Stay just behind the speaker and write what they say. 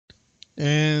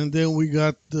And then we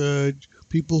got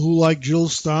people who like Jill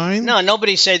Stein. No,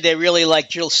 nobody said they really like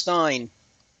Jill Stein.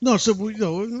 No, so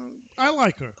I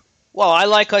like her. Well, I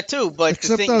like her too, but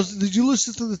except did you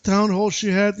listen to the town hall she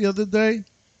had the other day?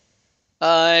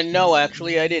 No,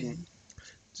 actually, I didn't.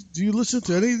 Do you listen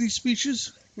to any of these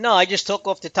speeches? No, I just took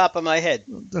off the top of my head.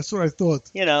 That's what I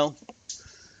thought. You know.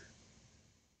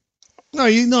 No,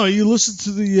 you listen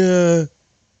to the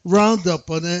roundup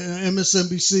on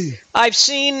MSNBC. I've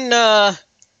seen,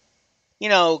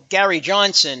 Gary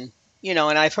Johnson, and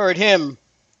I've heard him.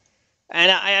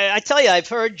 And I tell you, I've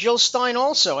heard Jill Stein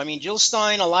also. I mean, Jill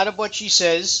Stein, a lot of what she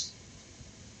says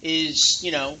is,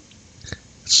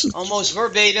 almost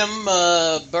verbatim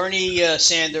Bernie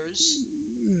Sanders.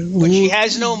 But she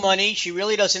has no money. She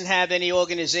really doesn't have any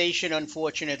organization,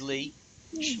 unfortunately.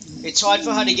 It's hard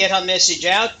for her to get her message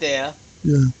out there.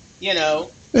 Yeah.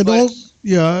 And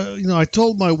I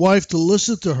told my wife to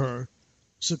listen to her,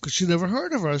 because she never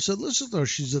heard of her. I said, listen to her.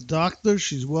 She's a doctor.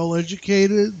 She's well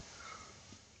educated.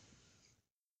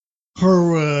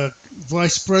 Her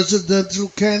vice president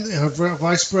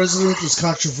is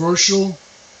controversial.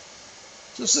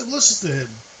 So I said, listen to him.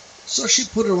 So she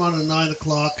put her on at 9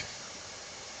 o'clock.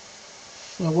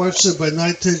 My wife said by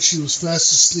 9:10 she was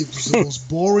fast asleep. It was the most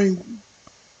boring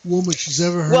woman she's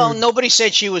ever heard. Well, nobody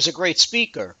said she was a great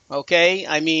speaker, okay?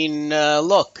 I mean,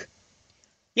 look,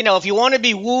 if you want to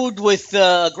be wooed with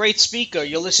a great speaker,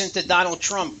 you listen to Donald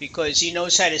Trump because he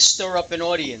knows how to stir up an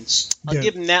audience. I'll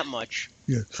give him that much.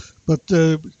 Yeah, but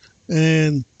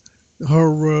and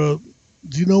her,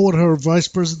 do you know what her vice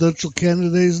presidential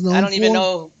candidate is known for? I don't even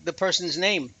know the person's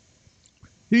name.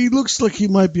 He looks like he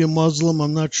might be a Muslim.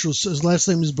 I'm not sure. His last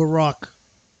name is Barack.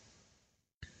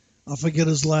 I forget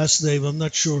his last name. I'm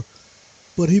not sure.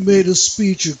 But he made a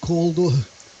speech. He called I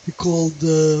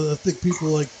think people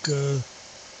like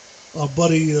our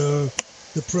buddy, the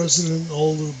president,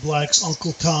 all the blacks,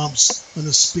 Uncle Tom's, in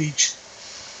a speech.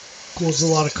 Caused a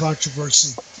lot of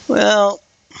controversy. Well.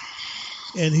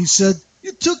 And he said,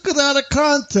 you took it out of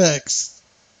context.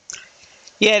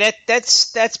 Yeah,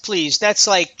 that's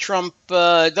like Trump.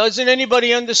 Doesn't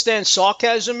anybody understand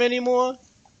sarcasm anymore?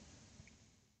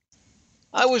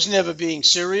 I was never being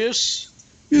serious.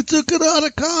 You took it out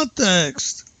of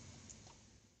context.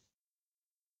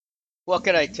 What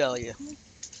can I tell you?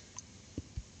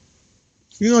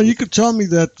 You could tell me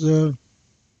that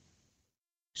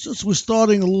since we're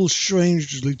starting a little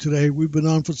strangely today, we've been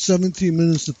on for 17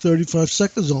 minutes and 35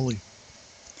 seconds only.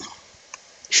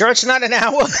 Sure it's not an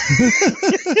hour?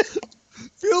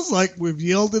 Feels like we've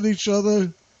yelled at each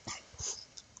other.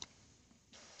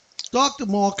 Dr.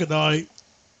 Mark and I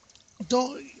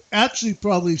don't actually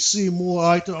probably see more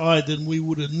eye to eye than we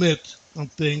would admit on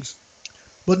things,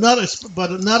 but not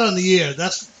on the air.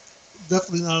 That's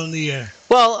definitely not on the air.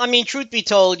 Well, I mean, truth be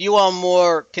told, you are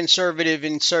more conservative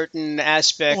in certain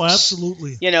aspects. Oh,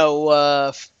 absolutely.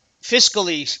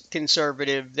 Fiscally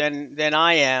conservative than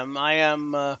I am. I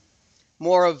am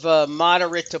more of a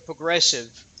moderate to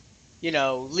progressive.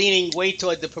 Leaning way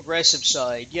toward the progressive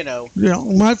side. Yeah,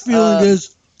 my feeling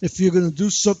is if you're going to do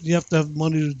something, you have to have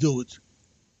money to do it.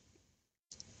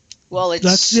 Well,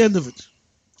 that's the end of it.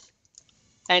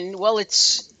 And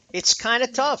it's kind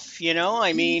of tough,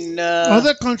 I mean,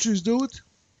 other countries do it.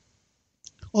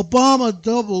 Obama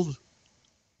doubled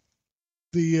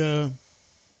the.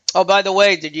 Oh, by the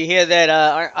way, did you hear that?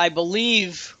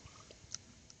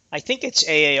 I think it's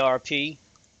AARP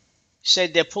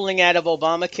said they're pulling out of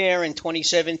Obamacare in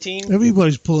 2017.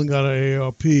 Everybody's pulling out of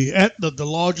AARP. Aetna, the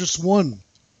largest one.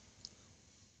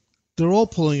 They're all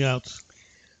pulling out.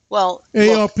 Well,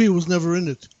 AARP was never in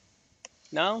it.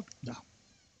 No? No.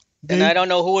 And I don't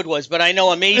know who it was, but I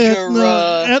know a major...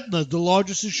 Aetna, the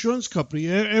largest insurance company.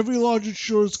 Every large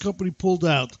insurance company pulled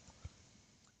out.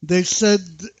 They said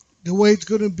the way it's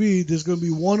going to be, there's going to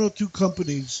be one or two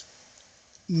companies,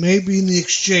 maybe in the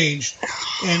exchange,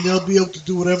 and they'll be able to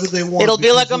do whatever they want. It'll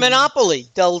be like a monopoly.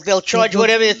 They'll charge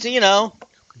whatever it's,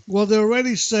 Well, they're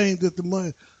already saying that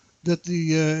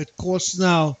it costs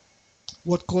now,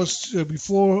 what cost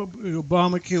before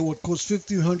Obamacare, what cost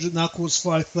 $1,500 now costs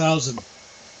 $5,000.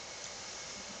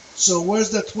 So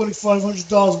where's that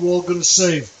 $2,500 we're all going to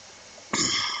save?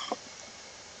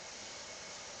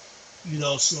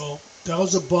 So that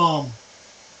was a bomb.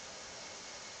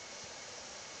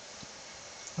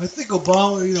 I think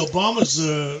Obama's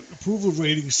approval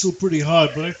rating is still pretty high,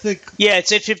 but I think... Yeah,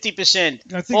 it's at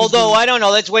 50%. Although, I don't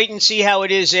know. Let's wait and see how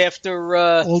it is after...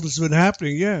 all this has been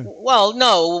happening, yeah. Well,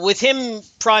 no. With him,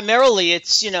 primarily,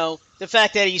 it's, the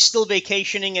fact that he's still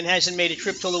vacationing and hasn't made a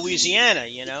trip to Louisiana,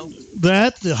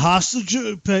 That, the hostage,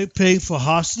 paying for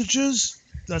hostages,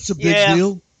 that's a big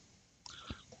deal.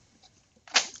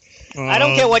 I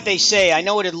don't care what they say. I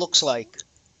know what it looks like.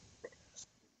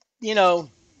 You know,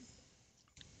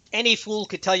 any fool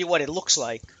could tell you what it looks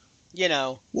like. You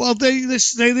know. Well, they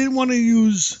didn't want to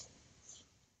use.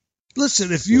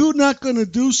 Listen, if you're not going to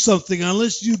do something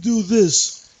unless you do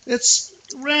this, it's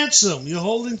ransom. You're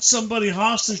holding somebody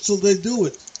hostage till they do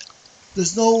it.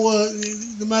 There's no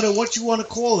matter what you want to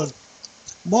call it.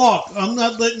 Mark, I'm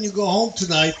not letting you go home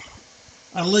tonight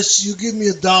unless you give me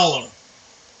 $1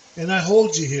 and I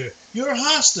hold you here. You're a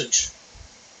hostage.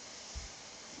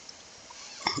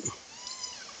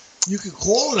 You could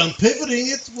call it. I'm pivoting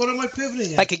it. What am I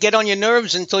pivoting it? I could get on your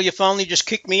nerves until you finally just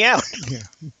kick me out. Yeah.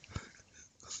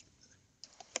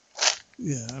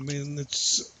 Yeah, I mean,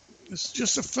 it's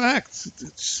just a fact.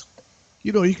 It's,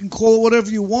 you can call it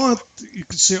whatever you want. You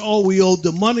can say, oh, we owed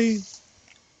the money.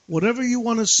 Whatever you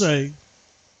want to say.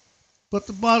 But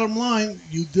the bottom line,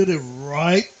 you did it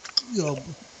right.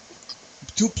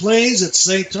 2 planes at the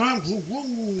same time.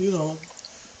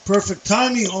 Perfect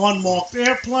timing, unmarked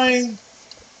airplane.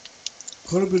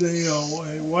 Could have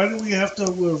been, why do we have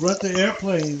to rent the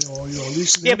airplane or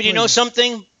lease an airplane? Yeah, but you know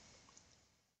something?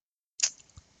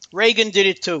 Reagan did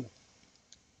it too.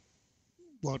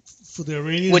 What, for the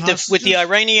Iranian hostages? With the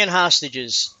Iranian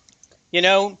hostages.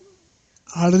 How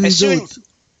did he do it?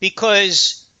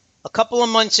 Because a couple of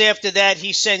months after that,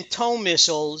 he sent tow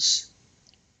missiles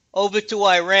over to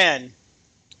Iran.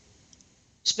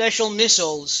 Special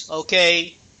missiles,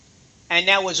 okay? And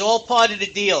that was all part of the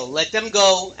deal. Let them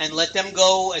go, and let them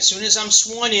go as soon as I'm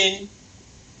sworn in,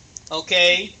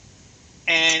 okay?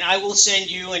 And I will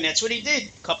send you, and that's what he did.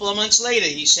 A couple of months later,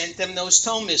 he sent them those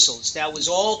tow missiles. That was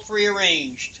all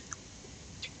prearranged.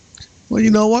 Well, you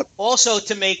know what? Also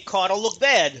to make Carter look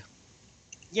bad.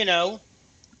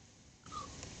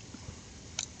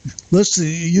 Listen,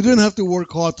 you didn't have to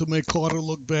work hard to make Carter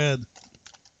look bad.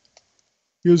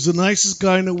 He was the nicest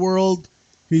guy in the world.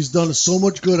 He's done so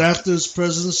much good after his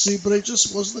presidency, but he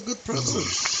just wasn't a good president.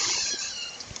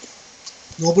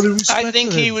 Nobody respected him. I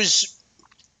think he was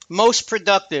most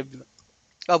productive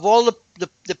of all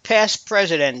the past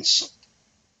presidents.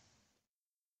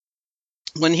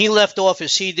 When he left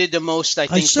office, he did the most, I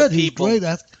think, for people. He's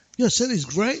great. I said he's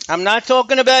great. I'm not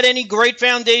talking about any great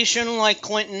foundation like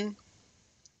Clinton.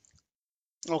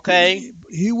 Okay?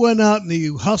 He went out and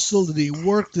he hustled and he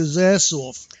worked his ass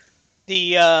off.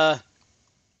 The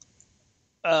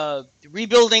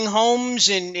rebuilding homes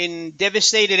in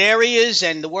devastated areas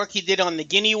and the work he did on the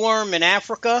guinea worm in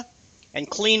Africa. And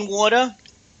clean water,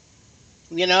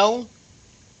 Yeah,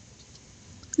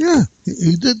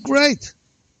 he did great.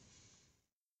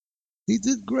 He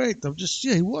did great.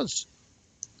 He was.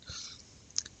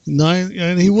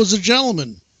 And he was a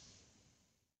gentleman.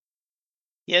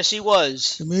 Yes, he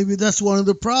was. And maybe that's one of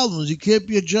the problems. You can't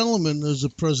be a gentleman as a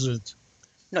president.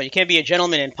 No, you can't be a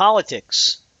gentleman in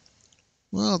politics.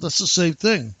 Well, that's the same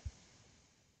thing.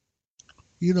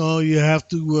 You have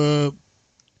to...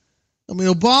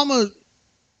 Obama...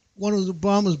 One of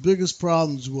Obama's biggest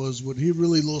problems was when he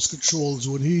really lost control is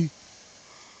when he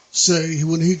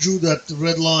drew that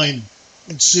red line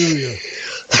in Syria.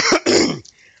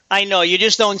 I know. You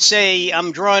just don't say,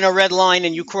 I'm drawing a red line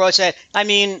and you cross that. I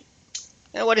mean,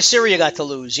 what has Syria got to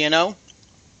lose, And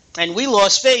we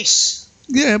lost face.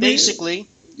 Yeah, basically.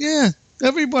 Yeah.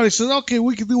 Everybody said, okay,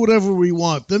 we can do whatever we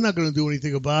want. They're not going to do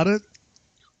anything about it.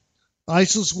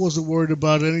 ISIS wasn't worried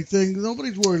about anything.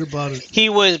 Nobody's worried about it. He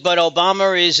was, but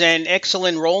Obama is an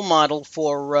excellent role model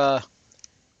for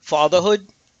fatherhood.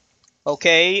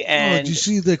 Okay, and did you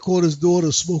see they caught his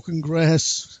daughter smoking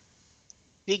grass?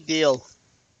 Big deal.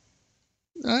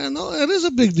 I know it is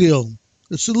a big deal.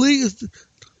 It's illegal.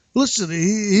 Listen,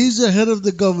 he's the head of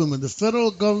the government. The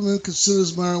federal government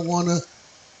considers marijuana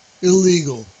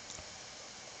illegal.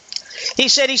 He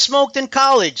said he smoked in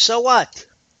college. So what?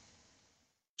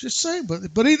 Just say, but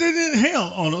he didn't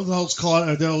inhale. Oh no, that was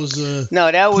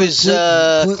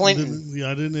Clinton. Yeah,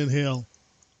 I didn't inhale,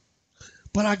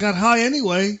 but I got high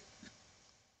anyway.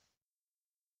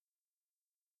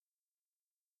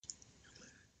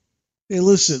 Hey,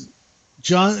 listen,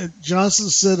 Johnson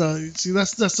said, see,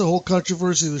 that's the whole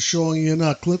controversy that's showing you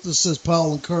not. Clinton says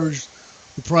Powell encouraged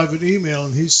the private email,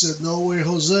 and he said, no way,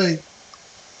 Jose.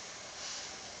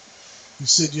 He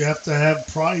said you have to have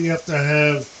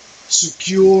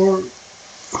secure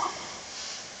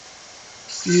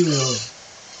email.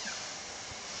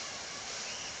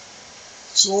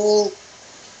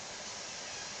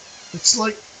 It's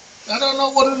like, I don't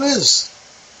know what it is.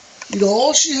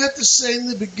 All she had to say in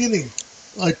the beginning,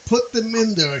 I put them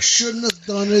in there. I shouldn't have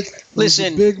done it. It was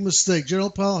a big mistake. General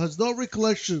Powell has no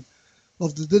recollection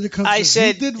of the dinner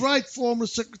conversation. He did write former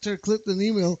Secretary Clinton an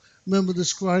email remember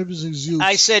described as youth.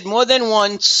 I said more than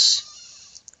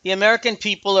once, the American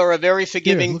people are a very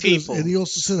forgiving people. And he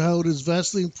also said how it is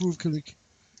vastly improved communication.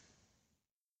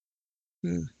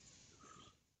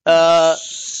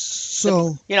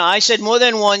 So, I said more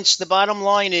than once, the bottom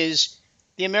line is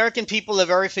the American people are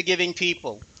very forgiving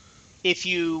people. If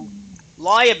you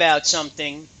lie about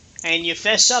something and you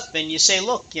fess up and you say,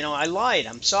 look, I lied,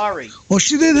 I'm sorry. Well,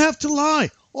 she didn't have to lie.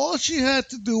 All she had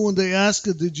to do when they asked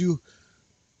her, did you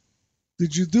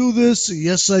do this?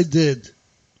 Yes, I did.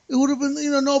 It would have been,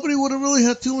 nobody would have really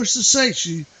had too much to say.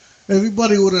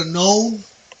 Everybody would have known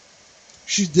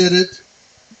she did it,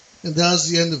 and that was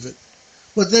the end of it.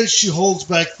 But then she holds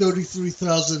back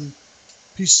 33,000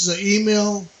 pieces of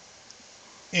email,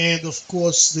 and of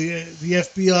course the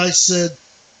FBI said,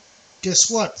 guess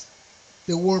what?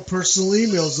 There weren't personal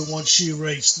emails, the ones she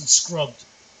erased and scrubbed.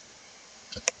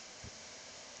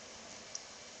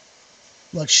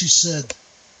 Like she said.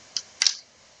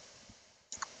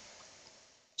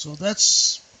 So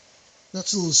that's a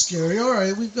little scary. All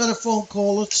right, we've got a phone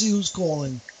call. Let's see who's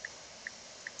calling.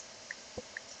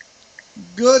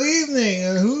 Good evening,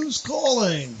 and who's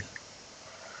calling?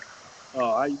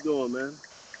 Oh, how you doing, man?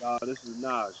 This is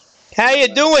Naj. How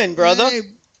you doing, brother? Hey,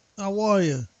 how are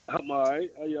you? I'm all right.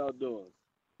 How y'all doing?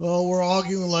 Well, we're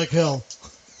arguing like hell.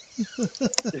 I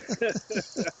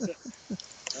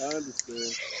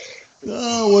understand.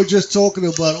 Oh, we're just talking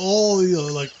about all,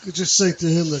 just say to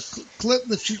him that Clinton,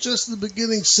 that she just in the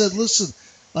beginning said, listen,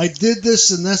 I did this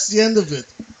and that's the end of it.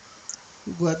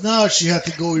 But now she had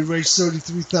to go erase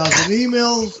 33,000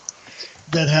 emails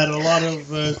that had a lot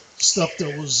of stuff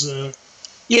that was...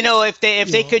 if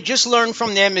they could just learn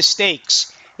from their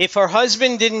mistakes. If her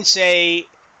husband didn't say,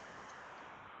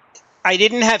 I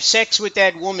didn't have sex with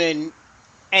that woman,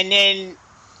 and then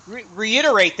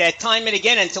reiterate that time and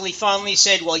again until he finally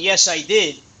said, well, yes, I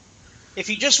did. If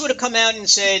he just would have come out and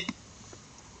said,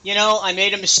 I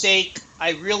made a mistake,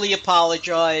 I really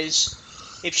apologize.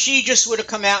 If she just would have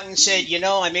come out and said,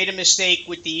 I made a mistake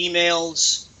with the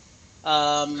emails,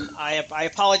 I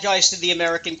apologize to the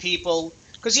American people,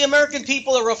 because the American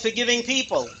people are a forgiving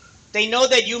people. They know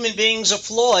that human beings are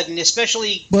flawed, and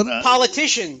especially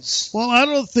politicians. Well, I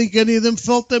don't think any of them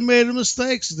felt they made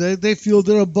mistakes. They feel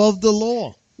they're above the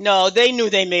law. No, they knew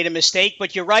they made a mistake,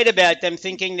 but you're right about them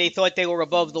thinking they thought they were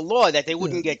above the law, that they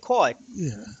wouldn't get caught.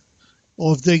 Yeah.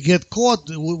 Or if they get caught,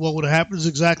 what would happen is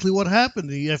exactly what happened.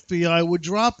 The FBI would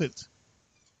drop it.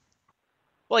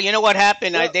 Well, you know what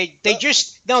happened?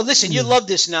 Listen, you love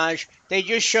this, Naj. They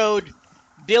just showed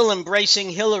Bill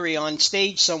embracing Hillary on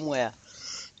stage somewhere.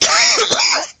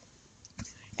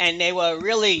 And they were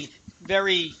really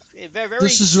very, very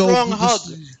strong hug.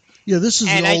 This is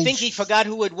and I think he forgot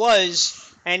who it was,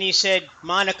 and he said,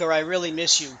 Monica, I really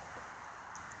miss you.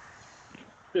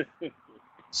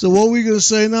 So what were we going to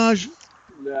say, Naj?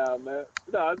 Nah, man.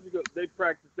 No, they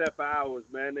practice that for hours,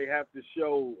 man. They have to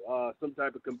show some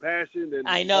type of compassion, and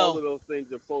I know. All of those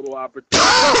things are photo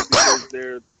opportunities because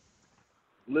they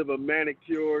live a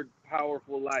manicured,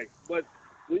 powerful life. But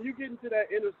when you get into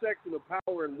that intersection of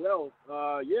power and wealth,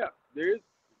 there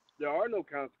are no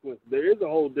consequences. There is a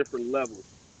whole different level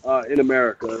in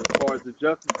America as far as the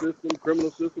justice system, criminal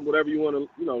system, whatever you want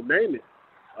to, name it.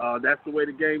 That's the way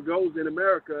the game goes in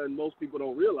America, and most people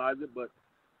don't realize it, but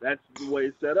that's the way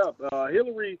it's set up.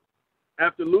 Hillary,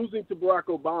 after losing to Barack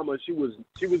Obama, she was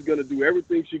going to do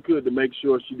everything she could to make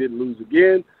sure she didn't lose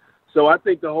again. So I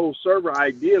think the whole server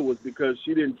idea was because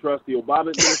she didn't trust the Obama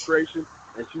administration,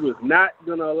 and she was not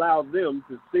going to allow them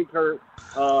to sink her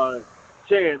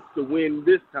chance to win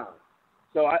this time.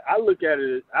 So I look at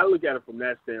it from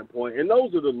that standpoint, and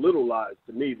those are the little lies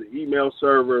to me: the email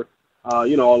server, all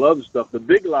the other stuff. The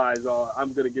big lies are,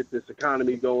 I'm going to get this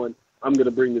economy going. I'm going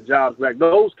to bring the jobs back.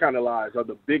 Those kind of lies are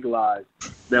the big lies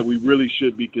that we really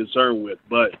should be concerned with.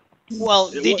 But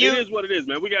it is what it is,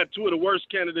 man. We got two of the worst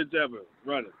candidates ever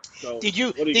running. So did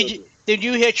you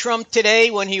hear Trump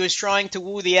today when he was trying to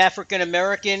woo the African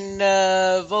American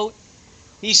vote?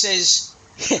 He says,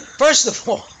 first of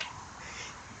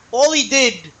all he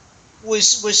did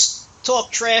was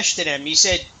talk trash to them. He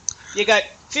said, you got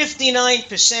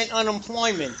 59%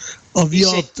 unemployment.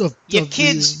 Your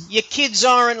kids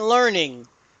aren't learning.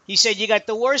 He said, you got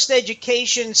the worst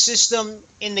education system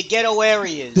in the ghetto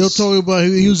areas. They'll talk about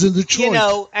he was in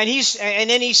Detroit. And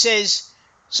then he says,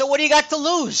 so what do you got to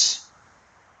lose?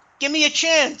 Give me a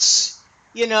chance.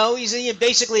 He's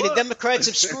basically the Democrats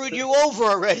have screwed you over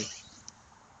already.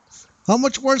 How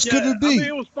much worse could it be? I mean,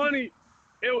 it was funny.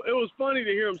 It was funny to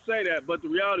hear him say that, but the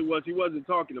reality was he wasn't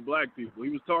talking to black people. He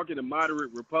was talking to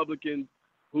moderate Republicans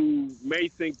who may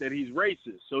think that he's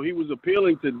racist. So he was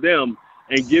appealing to them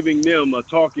and giving them a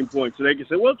talking point so they can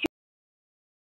say, well,